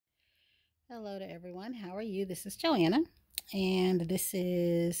Hello to everyone. How are you? This is Joanna, and this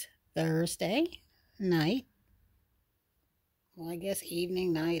is Thursday night. Well, I guess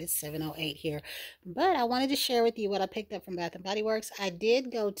evening, night. It's 7:08 here. But I wanted to share with you what I picked up from Bath and Body Works. I did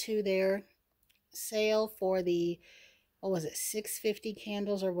go to their sale for the, what was it, 650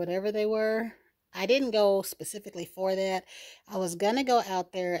 candles or whatever they were. I didn't go specifically for that. I was going to go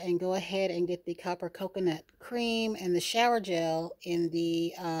out there and go ahead and get the copper coconut cream and the shower gel in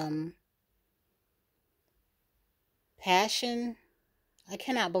the passion. I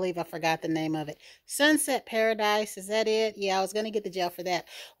cannot believe I forgot the name of it. Sunset Paradise, is that it? Yeah, I was going to get the gel for that.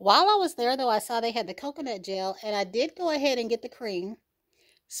 While I was there, though, I saw they had the coconut gel, and I did go ahead and get the cream.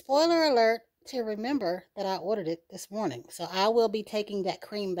 Spoiler alert, to remember that I ordered it this morning. So I will be taking that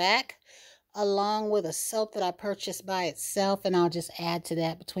cream back along with a soap that I purchased by itself, and I'll just add to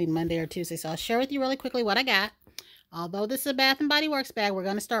that between Monday or Tuesday. So I'll share with you really quickly what I got. Although this is a Bath and Body Works bag, we're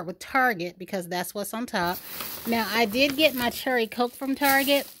going to start with Target because that's what's on top. Now, I did get my Cherry Coke from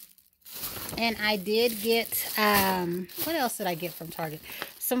Target. And I did get, what else did I get from Target?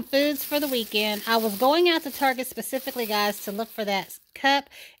 Some foods for the weekend. I was going out to Target specifically, guys, to look for that cup.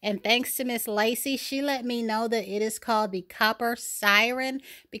 And thanks to Miss Lacey, she let me know that it is called the Copper Siren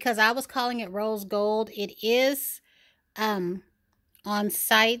because I was calling it Rose Gold. It is, on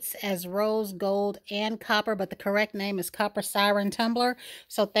sites as rose gold and copper, but the correct name is Copper Siren Tumbler.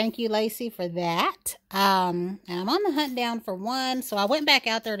 So thank you, Lacey, for that. And I'm on the hunt down for one, so I went back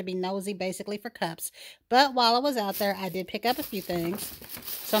out there to be nosy, basically for cups. But while I was out there, I did pick up a few things.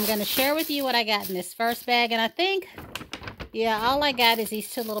 So I'm going to share with you what I got in this first bag, and I think, yeah, all I got is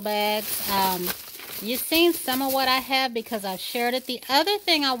these two little bags. You've seen some of what I have because I've shared it. The other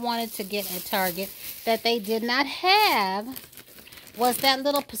thing I wanted to get at Target that they did not have was that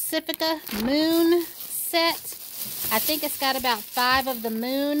little Pacifica Moon set. I think it's got about 5 of the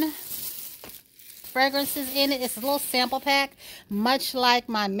Moon fragrances in it. It's a little sample pack, much like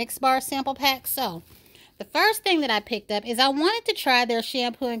my Mix Bar sample pack. So, the first thing that I picked up is I wanted to try their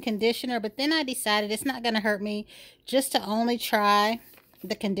shampoo and conditioner, but then I decided it's not going to hurt me just to only try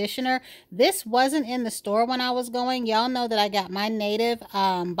the conditioner. This wasn't in the store when I was going. Y'all know that I got my Native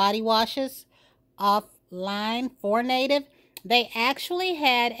body washes offline for Native. They actually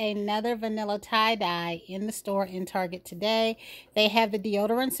had another vanilla tie-dye in the store in Target today. They have the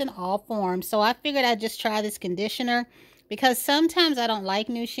deodorants in all forms. So I figured I'd just try this conditioner because sometimes I don't like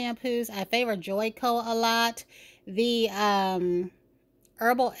new shampoos. I favor Joico a lot. The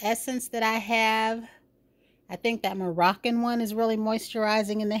herbal essence that I have, I think that Moroccan one is really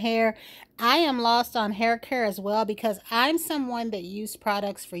moisturizing in the hair. I am lost on hair care as well because I'm someone that used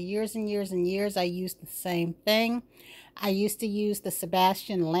products for years and years and years. I used the same thing. I used to use the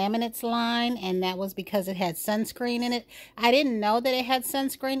Sebastian Laminates line, and that was because it had sunscreen in it. I didn't know that it had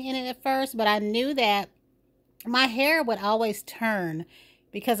sunscreen in it at first, but I knew that my hair would always turn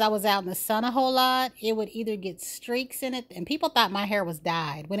because I was out in the sun a whole lot. It would either get streaks in it, and people thought my hair was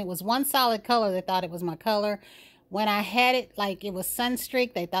dyed. When it was one solid color, they thought it was my color. When I had it like it was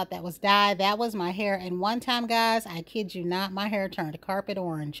sunstreak, they thought that was dye. That was my hair. And one time, guys, I kid you not, my hair turned carpet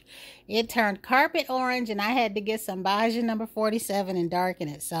orange. It turned carpet orange, and I had to get some Baja number 47 and darken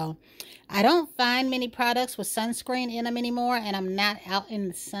it. So I don't find many products with sunscreen in them anymore, and I'm not out in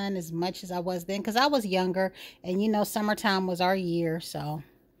the sun as much as I was then because I was younger, and you know, summertime was our year. So,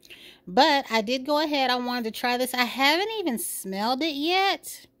 but I did go ahead. I wanted to try this. I haven't even smelled it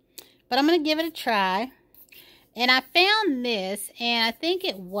yet, but I'm going to give it a try. And I found this, and I think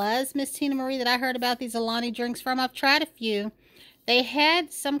it was Miss Tina Marie that I heard about these Alani drinks from. I've tried a few. They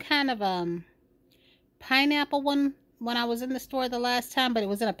had some kind of pineapple one when I was in the store the last time, but it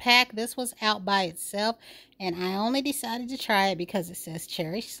was in a pack. This was out by itself, and I only decided to try it because it says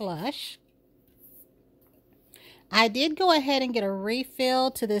cherry slush. I did go ahead and get a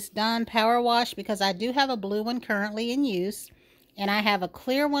refill to this Dawn Power Wash because I do have a blue one currently in use. And I have a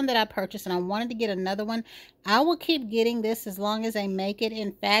clear one that I purchased, and I wanted to get another one. I will keep getting this as long as they make it.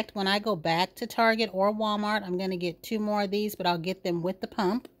 In fact, when I go back to Target or Walmart, I'm going to get 2 more of these, but I'll get them with the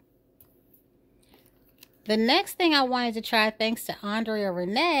pump. The next thing I wanted to try, thanks to Andrea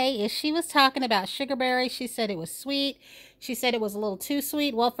Renee, is she was talking about sugarberry. She said it was sweet. She said it was a little too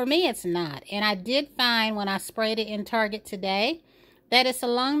sweet. Well, for me, it's not. And I did find when I sprayed it in Target today that it's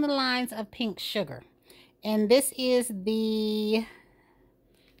along the lines of pink sugar. And this is the,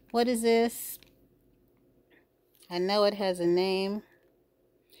 what is this? I know it has a name.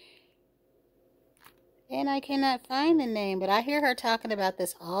 And I cannot find the name, but I hear her talking about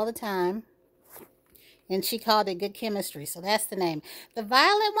this all the time. and she called it Good Chemistry, so that's the name. The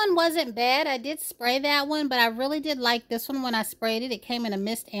violet one wasn't bad. I did spray that one, but I really did like this one when I sprayed it. It came in a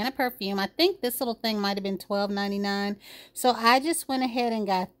mist and a perfume. I think this little thing might have been $12.99. So I just went ahead and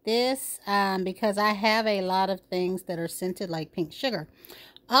got this because I have a lot of things that are scented like pink sugar.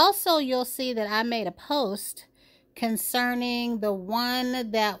 Also, you'll see that I made a post concerning the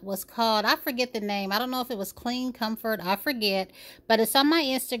one that was called, I forget the name. I don't know if it was Clean Comfort. I forget. But it's on my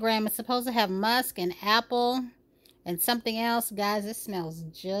Instagram. It's supposed to have musk and apple and something else. Guys, it smells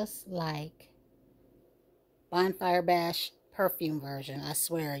just like Bonfire Bash perfume version. I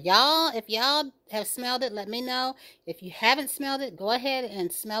swear. Y'all, if y'all have smelled it, let me know. If you haven't smelled it, go ahead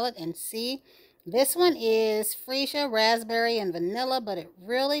and smell it and see. This one is freesia, raspberry, and vanilla, but it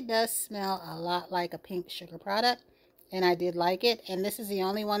really does smell a lot like a pink sugar product, and I did like it. And this is the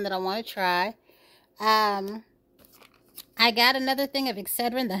only one that I want to try. I got another thing of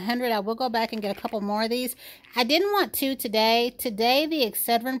Excedrin, the 100. I will go back and get a couple more of these. I didn't want to today. Today, the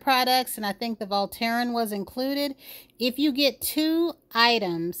Excedrin products, and I think the Voltaren was included. If you get 2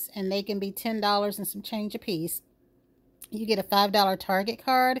 items, and they can be $10 and some change a piece, you get a $5 Target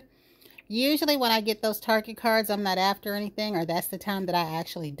card. Usually when I get those Target cards, I'm not after anything, or that's the time that I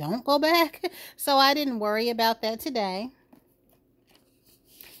actually don't go back. So I didn't worry about that today.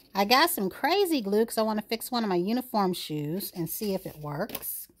 I got some crazy glue because I want to fix one of my uniform shoes and see if it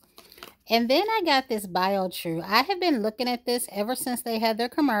works. And then I got this BioTrue. I have been looking at this ever since they had their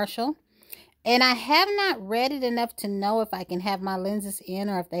commercial. And I have not read it enough to know if I can have my lenses in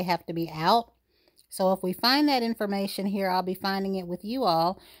or if they have to be out. So if we find that information here, I'll be finding it with you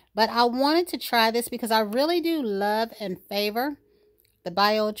all. But I wanted to try this because I really do love and favor the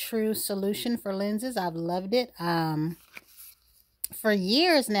BioTrue solution for lenses. I've loved it for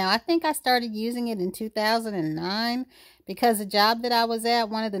years now. I think I started using it in 2009 because the job that I was at,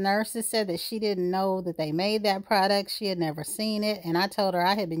 one of the nurses said that she didn't know that they made that product. She had never seen it. And I told her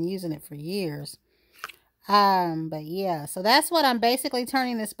I had been using it for years. But yeah, so that's what I'm basically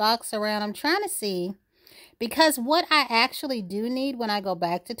turning this box around. I'm trying to see, because what I actually do need when I go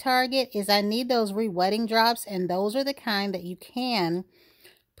back to Target is I need those re-wetting drops, and those are the kind that you can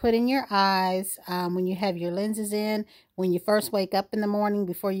put in your eyes when you have your lenses in, when you first wake up in the morning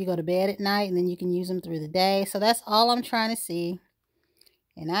before you go to bed at night, and then you can use them through the day. So that's all I'm trying to see.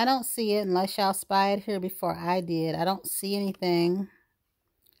 And I don't see it unless y'all spy it here before I did. I don't see anything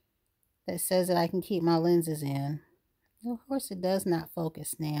that says that I can keep my lenses in. Of course, it does not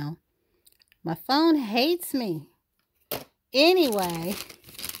focus now. My phone hates me. Anyway,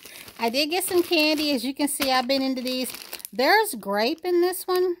 I did get some candy. As you can see, I've been into these. There's grape in this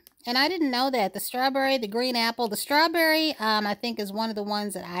one, and I didn't know that. The strawberry, the green apple. The strawberry, I think, is one of the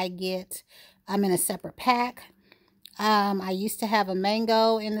ones that I get in a separate pack. I used to have a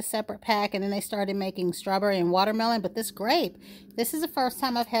mango in the separate pack, and then they started making strawberry and watermelon. But this grape, this is the first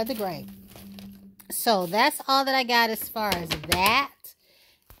time I've had the grape. So that's all that I got as far as that.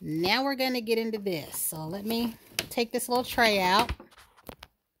 Now we're going to get into this. So let me take this little tray out.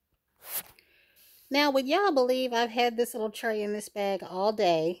 Now, would y'all believe I've had this little tray in this bag all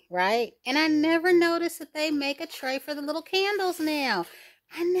day, right? And I never noticed that they make a tray for the little candles now.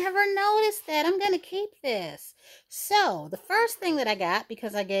 I never noticed that. I'm going to keep this. So, the first thing that I got,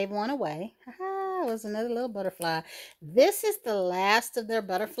 because I gave one away, was another little butterfly. This is the last of their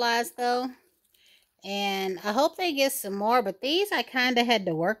butterflies, though. And I hope they get some more. But these I kind of had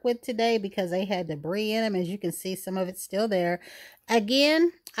to work with today because they had debris in them. As you can see, some of it's still there.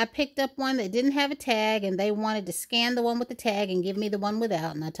 Again, I picked up one that didn't have a tag, and they wanted to scan the one with the tag and give me the one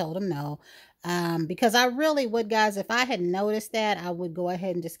without. And I told them no. Because I really would, guys, if I had noticed that, I would go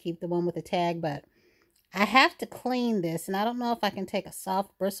ahead and just keep the one with the tag. But I have to clean this, and I don't know if I can take a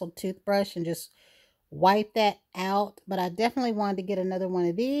soft bristled toothbrush and just wipe that out. But I definitely wanted to get another one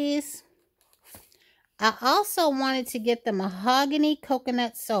of these. I also wanted to get the mahogany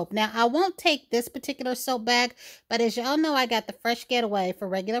coconut soap. Now, I won't take this particular soap back, but as y'all know, I got the Fresh Getaway for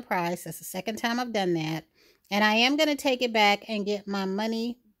regular price. That's the second time I've done that. And I am going to take it back and get my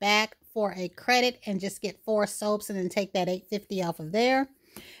money back for a credit and just get 4 soaps and then take that $8.50 off of there.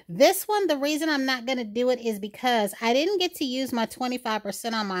 This one, the reason I'm not going to do it is because I didn't get to use my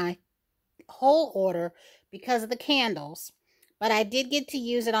 25% on my whole order because of the candles. But I did get to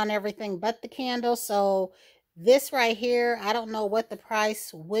use it on everything but the candles. So this right here, I don't know what the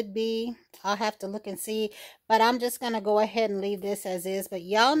price would be. I'll have to look and see. But I'm just going to go ahead and leave this as is. But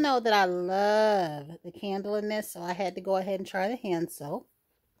y'all know that I love the candle in this. So I had to go ahead and try the hand soap.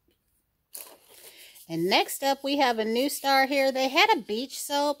 And next up, we have a new star here. They had a beach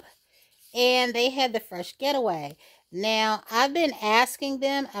soap. And they had the Fresh Getaway. Now, I've been asking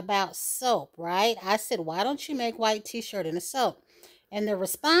them about soap, right? I said, why don't you make white t-shirt in a soap? And the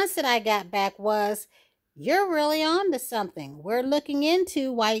response that I got back was, you're really on to something. We're looking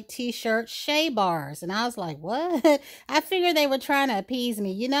into white t-shirt shea bars. And I was like, what? I figured they were trying to appease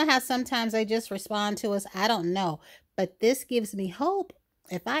me. You know how sometimes they just respond to us? I don't know. But this gives me hope.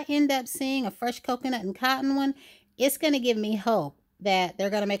 If I end up seeing a fresh coconut and cotton one, it's going to give me hope that they're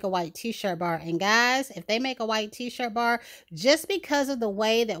going to make a white t-shirt bar. And guys, if they make a white t-shirt bar, just because of the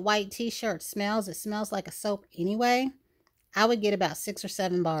way that white t-shirt smells, it smells like a soap anyway, I would get about 6 or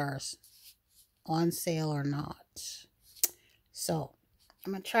 7 bars on sale or not. So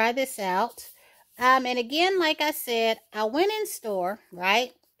I'm going to try this out. And again, like I said, I went in store,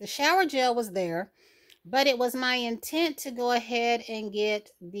 right? The shower gel was there, but it was my intent to go ahead and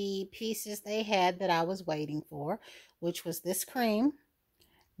get the pieces they had that I was waiting for, which was this cream,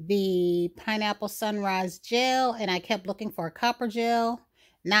 the pineapple sunrise gel, and I kept looking for a copper gel,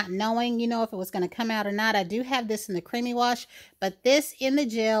 not knowing, you know, if it was going to come out or not. I do have this in the creamy wash, but this in the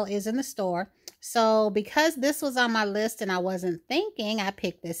gel is in the store. So because this was on my list and I wasn't thinking, I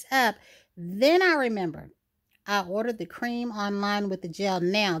picked this up. Then I remembered I ordered the cream online with the gel.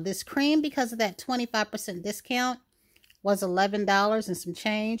 Now, this cream, because of that 25% discount, was $11 and some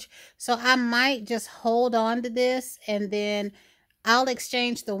change. So I might just hold on to this, and then I'll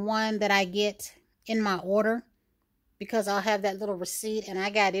exchange the one that I get in my order, because I'll have that little receipt and I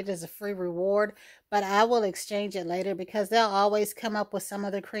got it as a free reward. But I will exchange it later because they'll always come up with some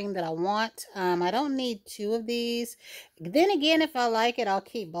other cream that I want. I don't need 2 of these. Then again, if I like it, I'll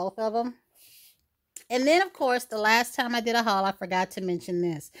keep both of them. And then, of course, the last time I did a haul, I forgot to mention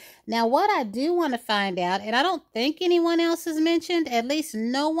this. Now, what I do want to find out, and I don't think anyone else has mentioned, at least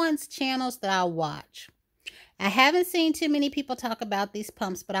no one's channels that I watch. I haven't seen too many people talk about these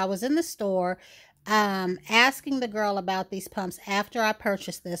pumps, but I was in the store asking the girl about these pumps after I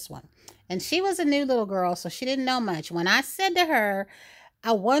purchased this one. And she was a new little girl, so she didn't know much. When I said to her,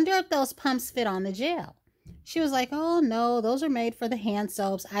 I wonder if those pumps fit on the gel, she was like, oh, no, those are made for the hand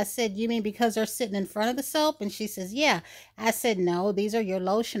soaps. I said, you mean because they're sitting in front of the soap? And she says, yeah. I said, no, these are your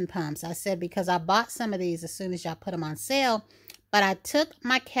lotion pumps. I said, because I bought some of these as soon as y'all put them on sale, but I took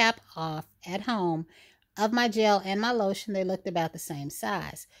my cap off at home of my gel and my lotion. They looked about the same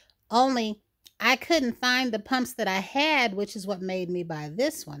size. Only I couldn't find the pumps that I had, which is what made me buy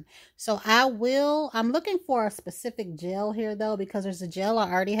this one. So I'm looking for a specific gel here, though, because there's a gel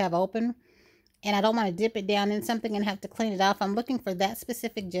I already have open, and I don't want to dip it down in something and have to clean it off. I'm looking for that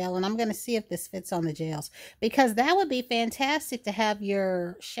specific gel, and I'm going to see if this fits on the gels, because that would be fantastic to have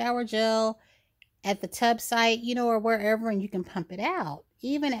your shower gel at the tub site, you know, or wherever, and you can pump it out.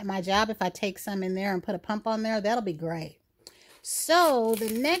 Even at my job, if I take some in there and put a pump on there, that'll be great. So the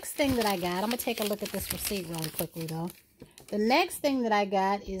next thing that I got, I'm going to take a look at this receipt really quickly, though. The next thing that I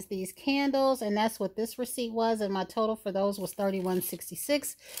got is these candles, and that's what this receipt was, and my total for those was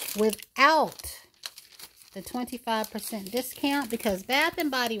 $31.66 without the 25% discount, because Bath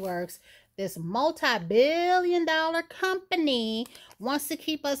 & Body Works, this multi-billion-dollar company, wants to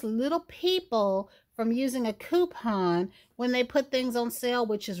keep us little people from using a coupon when they put things on sale,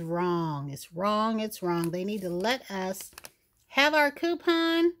 which is wrong. It's wrong. It's wrong. They need to let us have our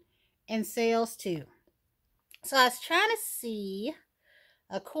coupon and sales too. So I was trying to see,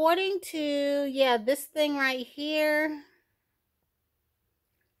 according to, yeah, this thing right here,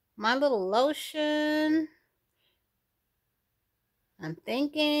 my little lotion, I'm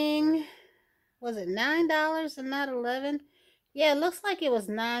thinking, was it $9 and not $11? Yeah, it looks like it was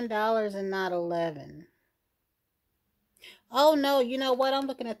 $9 and not $11. Oh, no, you know what? I'm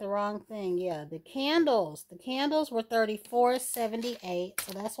looking at the wrong thing. Yeah, the candles were $34.78,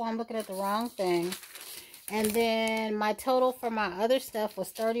 so that's why I'm looking at the wrong thing. And then my total for my other stuff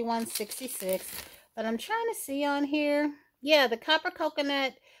was $31.66. But I'm trying to see on here. Yeah, the copper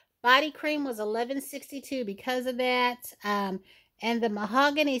coconut body cream was $11.62 because of that. And the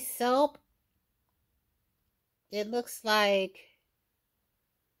mahogany soap, it looks like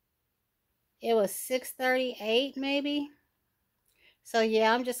it was $6.38 maybe. So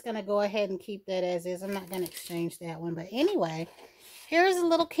yeah, I'm just going to go ahead and keep that as is. I'm not going to exchange that one. But anyway, here's the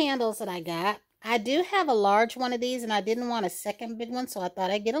little candles that I got. I do have a large one of these, and I didn't want a second big one, so I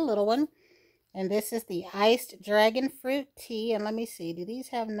thought I'd get a little one. And this is the iced dragon fruit tea. And let me see, do these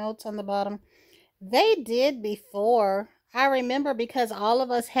have notes on the bottom? They did before. I remember, because all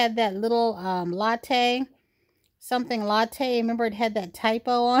of us had that little latte, something latte. Remember, it had that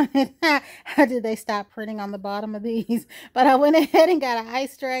typo on it. How did they stop printing on the bottom of these? But I went ahead and got an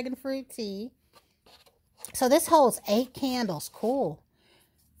iced dragon fruit tea. So this holds 8 candles. Cool.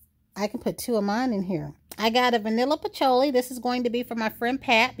 I can put 2 of mine in here. I got a vanilla patchouli. This is going to be for my friend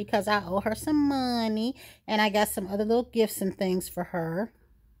Pat because I owe her some money. And I got some other little gifts and things for her.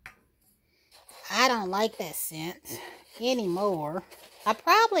 I don't like that scent anymore. I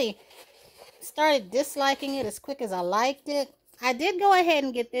probably started disliking it as quick as I liked it. I did go ahead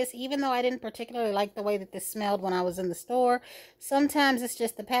and get this, even though I didn't particularly like the way that this smelled when I was in the store. Sometimes it's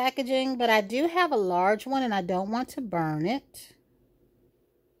just the packaging, but I do have a large one and I don't want to burn it.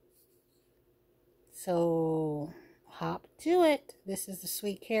 So, hop to it. This is the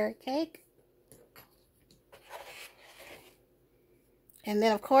sweet carrot cake. And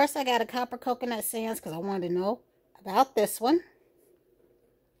then, of course, I got a copper coconut sands because I wanted to know about this one.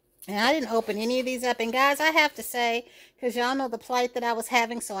 And I didn't open any of these up. And guys, I have to say, because y'all know the plight that I was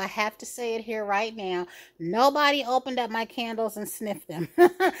having, so I have to say it here right now. Nobody opened up my candles and sniffed them.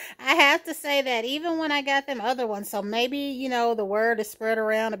 I have to say that even when I got them other ones. So maybe, you know, the word is spread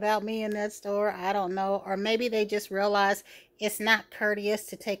around about me in that store. I don't know. Or maybe they just realized it's not courteous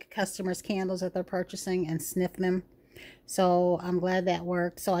to take a customer's candles that they're purchasing and sniff them. So I'm glad that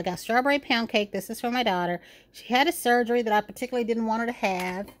worked. So I got strawberry pound cake. This is for my daughter. She had a surgery that I particularly didn't want her to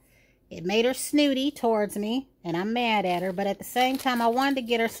have. It made her snooty towards me, and I'm mad at her. But at the same time, I wanted to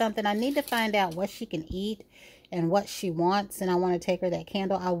get her something. I need to find out what she can eat and what she wants, and I want to take her that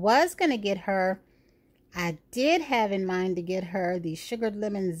candle. I was going to get her, I did have in mind to get her the sugared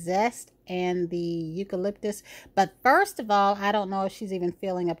lemon zest and the eucalyptus. But first of all, I don't know if she's even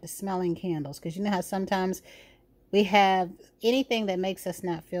feeling up to smelling candles. Because you know how sometimes we have anything that makes us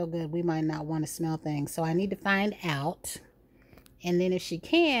not feel good, we might not want to smell things. So I need to find out. And then if she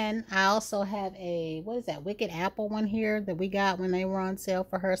can, I also have a, what is that, Wicked Apple one here that we got when they were on sale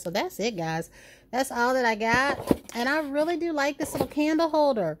for her. So that's it, guys. That's all that I got. And I really do like this little candle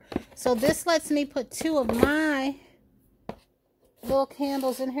holder. So this lets me put 2 of my little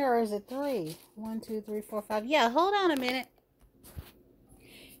candles in here. Or is it 3? 1, 2, 3, 4, 5. Yeah, hold on a minute.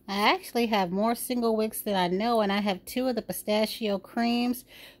 I actually have more single wicks than I know. And I have 2 of the pistachio creams.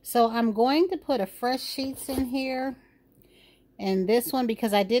 So I'm going to put a fresh sheets in here. And this one,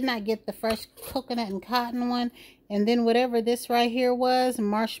 because I did not get the fresh coconut and cotton one. And then whatever this right here was,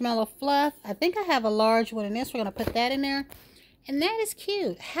 marshmallow fluff. I think I have a large one in this. We're going to put that in there. And that is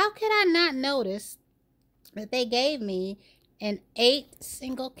cute. How could I not notice that they gave me an 8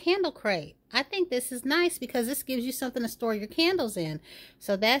 single candle crate? I think this is nice because this gives you something to store your candles in.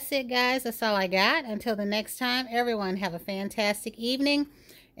 So that's it, guys. That's all I got. Until the next time, everyone have a fantastic evening.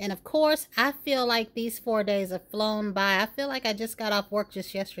 And of course, I feel like these 4 days have flown by. I feel like I just got off work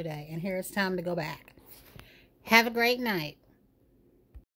just yesterday, and here it's time to go back. Have a great night.